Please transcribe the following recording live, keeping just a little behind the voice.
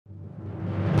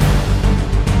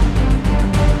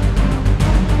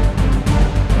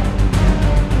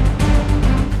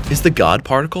Is the God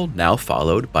particle now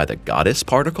followed by the goddess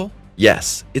particle?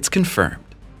 Yes, it's confirmed.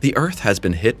 The Earth has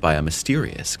been hit by a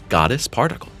mysterious goddess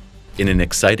particle. In an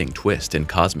exciting twist in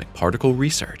cosmic particle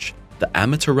research, the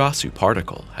Amaterasu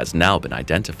particle has now been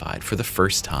identified for the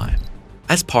first time.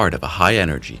 As part of a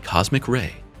high-energy cosmic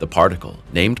ray, the particle,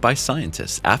 named by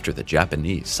scientists after the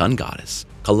Japanese sun goddess,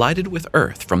 collided with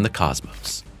Earth from the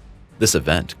cosmos. This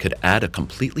event could add a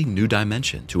completely new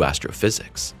dimension to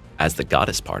astrophysics, as the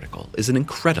goddess particle is an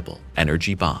incredible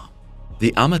energy bomb.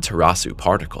 The Amaterasu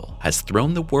particle has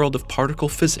thrown the world of particle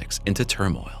physics into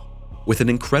turmoil. With an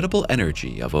incredible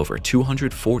energy of over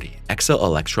 240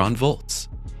 exaelectron volts,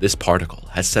 this particle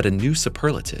has set a new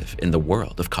superlative in the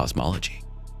world of cosmology.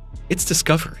 Its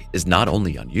discovery is not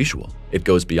only unusual, it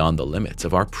goes beyond the limits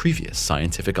of our previous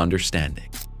scientific understanding.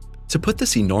 To put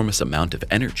this enormous amount of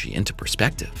energy into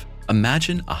perspective,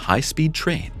 imagine a high-speed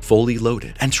train fully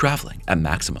loaded and traveling at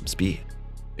maximum speed.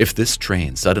 If this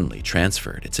train suddenly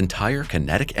transferred its entire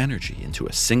kinetic energy into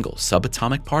a single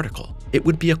subatomic particle, it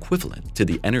would be equivalent to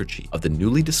the energy of the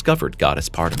newly discovered goddess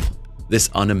particle. This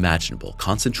unimaginable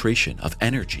concentration of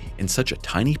energy in such a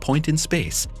tiny point in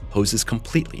space poses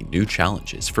completely new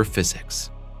challenges for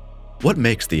physics. What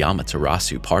makes the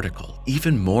Amaterasu particle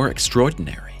even more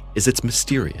extraordinary is its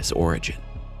mysterious origin.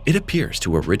 It appears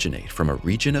to originate from a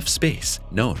region of space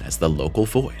known as the local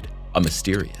void, a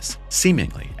mysterious,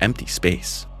 seemingly empty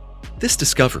space. This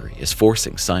discovery is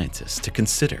forcing scientists to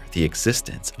consider the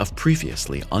existence of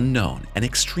previously unknown and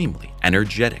extremely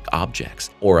energetic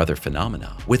objects or other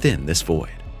phenomena within this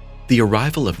void. The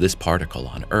arrival of this particle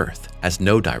on Earth has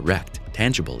no direct,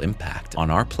 tangible impact on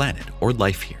our planet or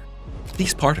life here.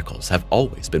 These particles have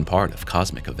always been part of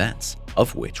cosmic events,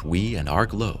 of which we and our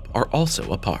globe are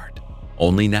also a part.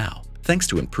 Only now, thanks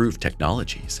to improved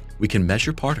technologies, we can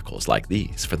measure particles like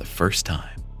these for the first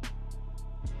time.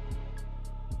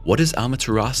 What is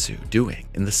Amaterasu doing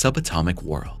in the subatomic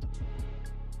world?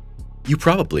 You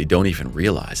probably don't even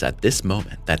realize at this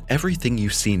moment that everything you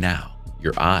see now,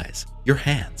 your eyes, your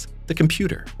hands, the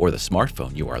computer, or the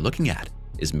smartphone you are looking at,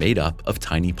 is made up of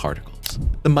tiny particles.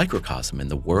 The microcosm in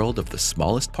the world of the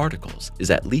smallest particles is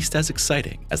at least as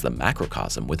exciting as the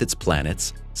macrocosm with its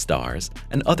planets, stars,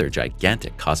 and other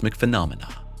gigantic cosmic phenomena.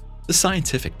 The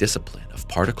scientific discipline of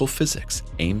particle physics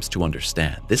aims to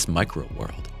understand this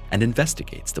microworld and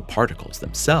investigates the particles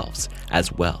themselves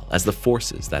as well as the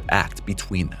forces that act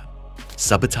between them.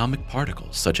 Subatomic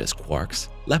particles such as quarks,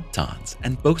 leptons,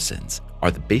 and bosons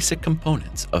are the basic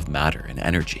components of matter and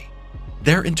energy.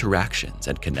 Their interactions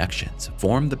and connections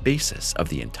form the basis of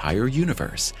the entire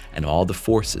universe and all the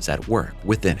forces at work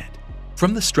within it.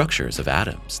 From the structures of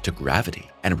atoms to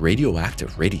gravity and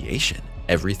radioactive radiation,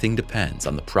 everything depends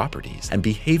on the properties and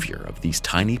behavior of these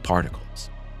tiny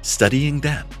particles. Studying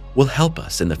them will help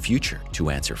us in the future to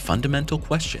answer fundamental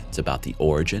questions about the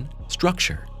origin,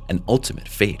 structure, and ultimate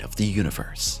fate of the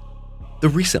universe. The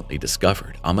recently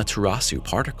discovered Amaterasu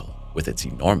particle, with its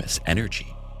enormous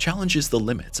energy, challenges the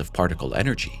limits of particle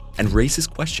energy and raises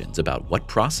questions about what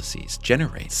processes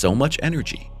generate so much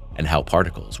energy and how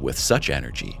particles with such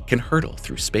energy can hurtle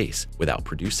through space without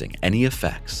producing any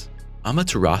effects.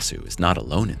 Amaterasu is not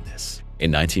alone in this.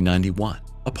 In 1991,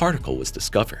 a particle was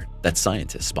discovered that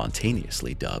scientists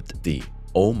spontaneously dubbed the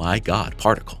 "Oh my God"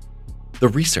 particle. The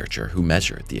researcher who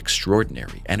measured the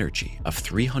extraordinary energy of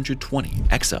 320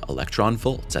 exaelectron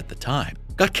volts at the time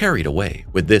got carried away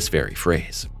with this very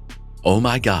phrase. Oh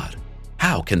my God,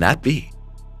 how can that be?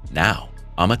 Now,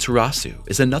 Amaterasu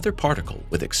is another particle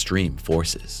with extreme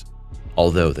forces.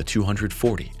 Although the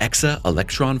 240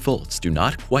 exaelectron volts do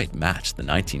not quite match the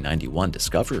 1991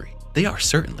 discovery, they are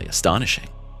certainly astonishing.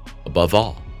 Above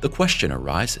all, the question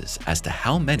arises as to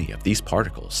how many of these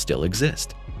particles still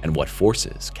exist and what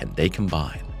forces can they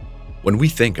combine. When we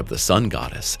think of the sun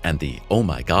goddess and the "Oh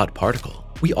my God" particle,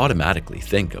 we automatically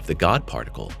think of the God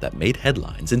particle that made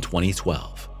headlines in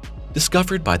 2012.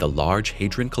 Discovered by the Large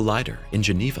Hadron Collider in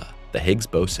Geneva, the Higgs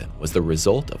boson was the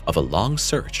result of a long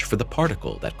search for the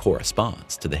particle that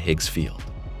corresponds to the Higgs field.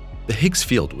 The Higgs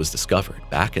field was discovered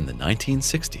back in the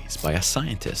 1960s by a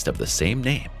scientist of the same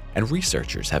name, and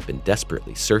researchers have been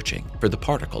desperately searching for the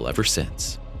particle ever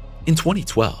since. In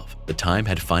 2012, the time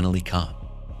had finally come.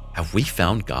 "Have we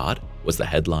found God?" was the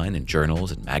headline in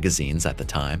journals and magazines at the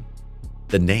time.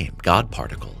 The name God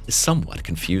particle is somewhat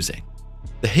confusing.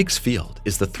 The Higgs field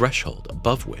is the threshold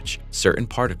above which certain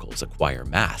particles acquire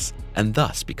mass and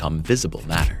thus become visible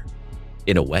matter.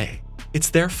 In a way,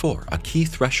 it's therefore a key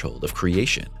threshold of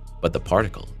creation, but the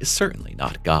particle is certainly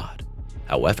not God.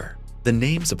 However, the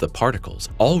names of the particles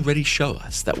already show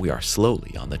us that we are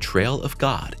slowly on the trail of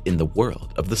God in the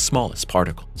world of the smallest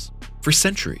particles. For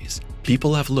centuries,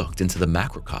 People have looked into the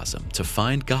macrocosm to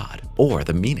find God or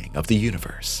the meaning of the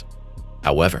universe.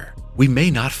 However, we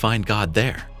may not find God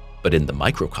there, but in the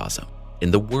microcosm, in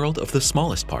the world of the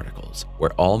smallest particles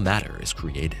where all matter is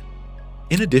created.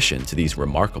 In addition to these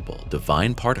remarkable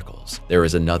divine particles, there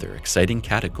is another exciting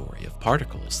category of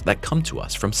particles that come to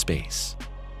us from space.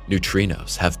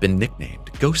 Neutrinos have been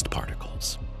nicknamed ghost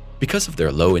particles. Because of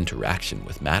their low interaction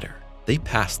with matter, they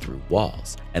pass through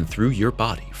walls and through your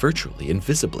body virtually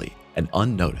invisibly and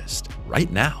unnoticed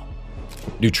right now.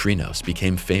 Neutrinos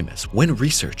became famous when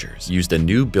researchers used a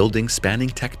new building spanning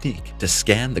technique to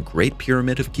scan the Great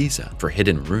Pyramid of Giza for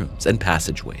hidden rooms and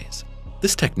passageways.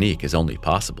 This technique is only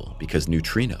possible because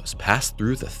neutrinos pass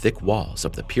through the thick walls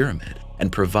of the pyramid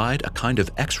and provide a kind of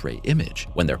X-ray image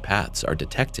when their paths are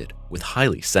detected with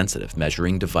highly sensitive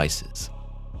measuring devices.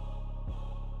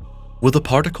 Will the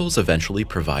particles eventually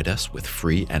provide us with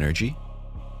free energy?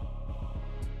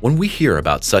 When we hear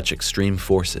about such extreme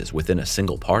forces within a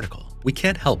single particle, we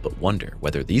can't help but wonder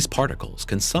whether these particles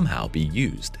can somehow be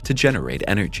used to generate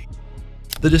energy.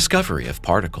 The discovery of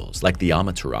particles like the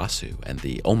Amaterasu and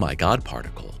the oh my god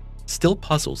particle still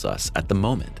puzzles us at the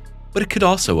moment, but it could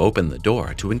also open the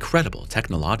door to incredible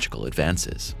technological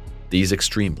advances. These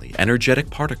extremely energetic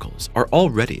particles are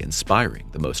already inspiring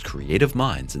the most creative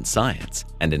minds in science,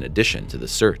 and in addition to the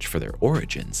search for their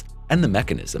origins and the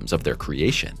mechanisms of their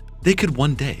creation, they could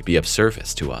one day be of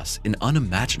service to us in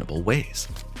unimaginable ways.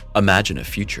 Imagine a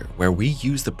future where we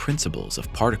use the principles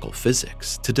of particle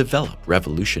physics to develop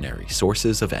revolutionary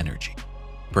sources of energy.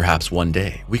 Perhaps one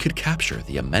day we could capture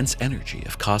the immense energy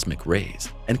of cosmic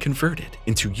rays and convert it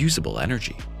into usable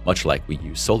energy, much like we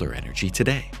use solar energy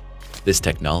today. This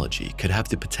technology could have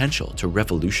the potential to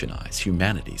revolutionize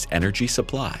humanity's energy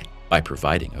supply by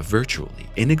providing a virtually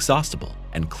inexhaustible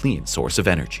and clean source of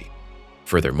energy.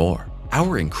 Furthermore,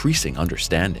 our increasing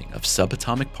understanding of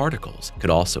subatomic particles could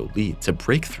also lead to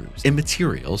breakthroughs in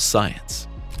materials science.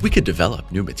 We could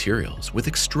develop new materials with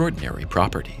extraordinary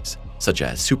properties, such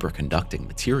as superconducting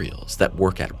materials that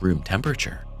work at room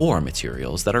temperature, or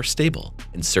materials that are stable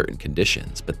in certain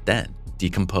conditions but then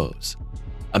decompose.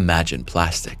 Imagine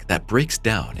plastic that breaks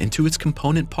down into its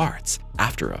component parts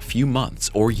after a few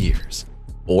months or years,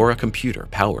 or a computer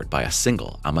powered by a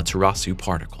single Amaterasu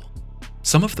particle.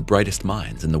 Some of the brightest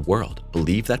minds in the world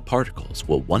believe that particles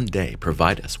will one day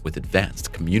provide us with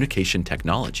advanced communication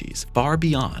technologies far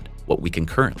beyond what we can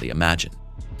currently imagine.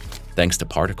 Thanks to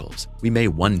particles, we may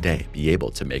one day be able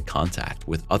to make contact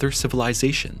with other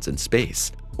civilizations in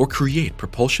space or create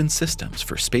propulsion systems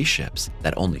for spaceships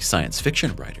that only science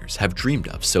fiction writers have dreamed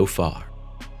of so far.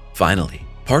 Finally,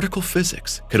 particle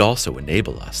physics could also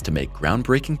enable us to make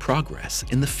groundbreaking progress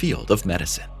in the field of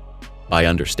medicine. By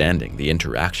understanding the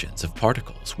interactions of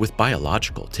particles with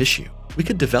biological tissue, we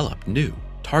could develop new,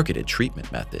 targeted treatment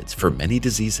methods for many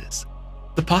diseases.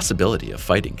 The possibility of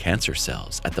fighting cancer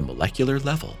cells at the molecular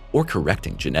level or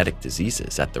correcting genetic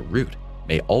diseases at the root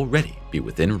may already be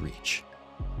within reach.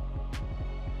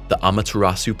 The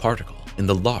Amaterasu particle in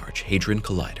the Large Hadron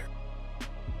Collider.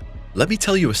 Let me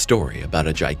tell you a story about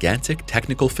a gigantic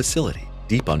technical facility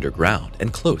deep underground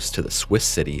and close to the Swiss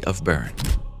city of Bern.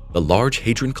 The Large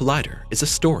Hadron Collider is a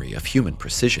story of human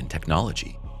precision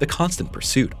technology, the constant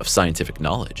pursuit of scientific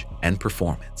knowledge and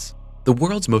performance. The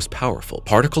world's most powerful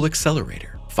particle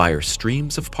accelerator fires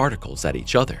streams of particles at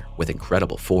each other with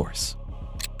incredible force.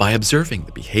 By observing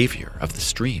the behavior of the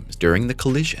streams during the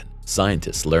collision,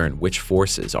 scientists learn which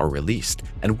forces are released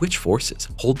and which forces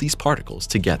hold these particles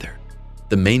together.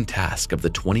 The main task of the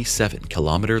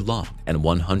 27-kilometer-long and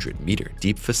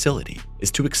 100-meter-deep facility is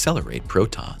to accelerate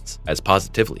protons, as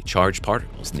positively charged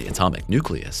particles in the atomic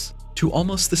nucleus, to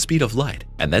almost the speed of light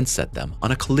and then set them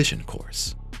on a collision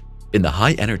course. In the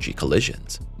high-energy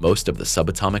collisions, most of the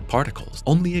subatomic particles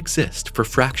only exist for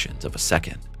fractions of a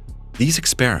second. These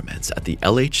experiments at the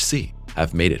LHC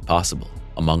have made it possible,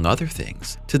 among other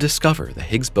things, to discover the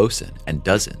Higgs boson and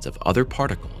dozens of other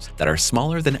particles that are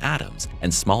smaller than atoms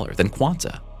and smaller than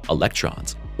quanta,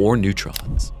 electrons, or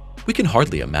neutrons. We can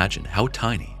hardly imagine how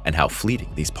tiny and how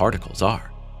fleeting these particles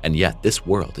are, and yet this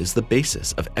world is the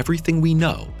basis of everything we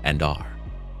know and are.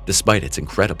 Despite its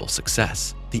incredible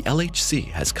success, the LHC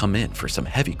has come in for some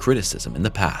heavy criticism in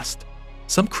the past.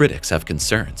 Some critics have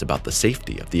concerns about the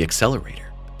safety of the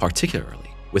accelerator,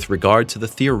 particularly with regard to the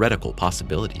theoretical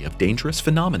possibility of dangerous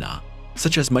phenomena,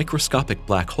 such as microscopic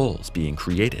black holes being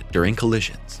created during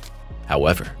collisions.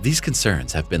 However, these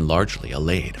concerns have been largely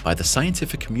allayed by the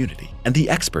scientific community, and the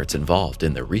experts involved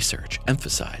in their research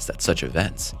emphasize that such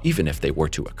events, even if they were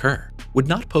to occur, would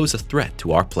not pose a threat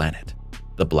to our planet.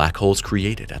 the black holes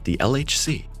created at the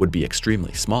LHC would be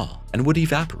extremely small and would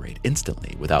evaporate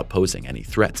instantly without posing any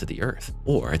threat to the Earth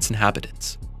or its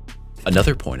inhabitants.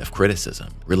 Another point of criticism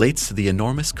relates to the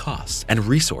enormous costs and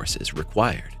resources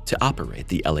required to operate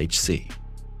the LHC.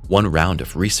 One round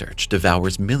of research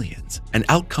devours millions, and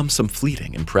out come some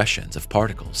fleeting impressions of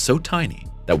particles so tiny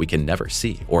that we can never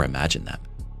see or imagine them.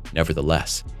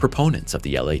 Nevertheless, proponents of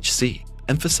the LHC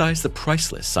emphasize the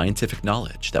priceless scientific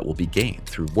knowledge that will be gained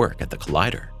through work at the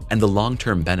collider and the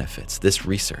long-term benefits this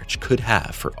research could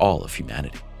have for all of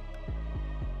humanity.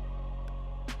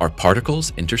 Are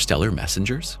particles interstellar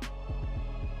messengers?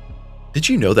 Did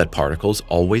you know that particles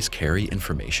always carry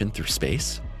information through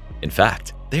space? In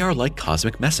fact, they are like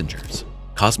cosmic messengers,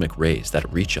 cosmic rays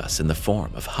that reach us in the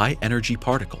form of high-energy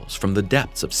particles from the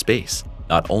depths of space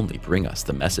not only bring us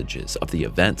the messages of the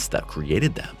events that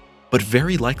created them, but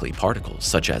very likely particles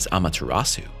such as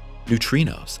Amaterasu,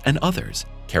 neutrinos, and others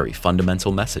carry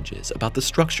fundamental messages about the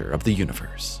structure of the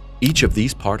universe. Each of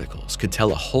these particles could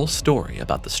tell a whole story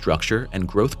about the structure and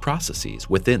growth processes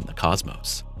within the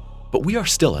cosmos. But we are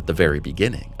still at the very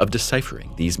beginning of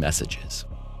deciphering these messages.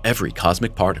 Every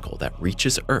cosmic particle that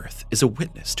reaches Earth is a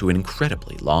witness to an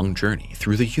incredibly long journey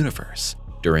through the universe,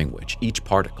 during which each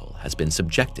particle has been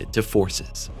subjected to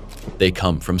forces. They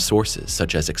come from sources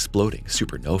such as exploding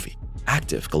supernovae,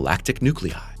 active galactic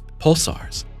nuclei,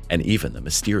 pulsars, and even the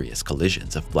mysterious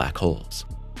collisions of black holes.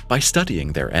 By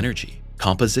studying their energy,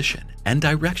 composition, and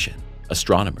direction,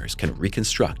 astronomers can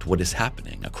reconstruct what is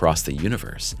happening across the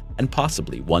universe and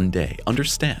possibly one day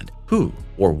understand who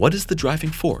or what is the driving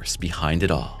force behind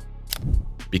it all.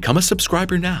 Become a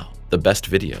subscriber now. The best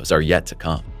videos are yet to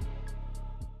come.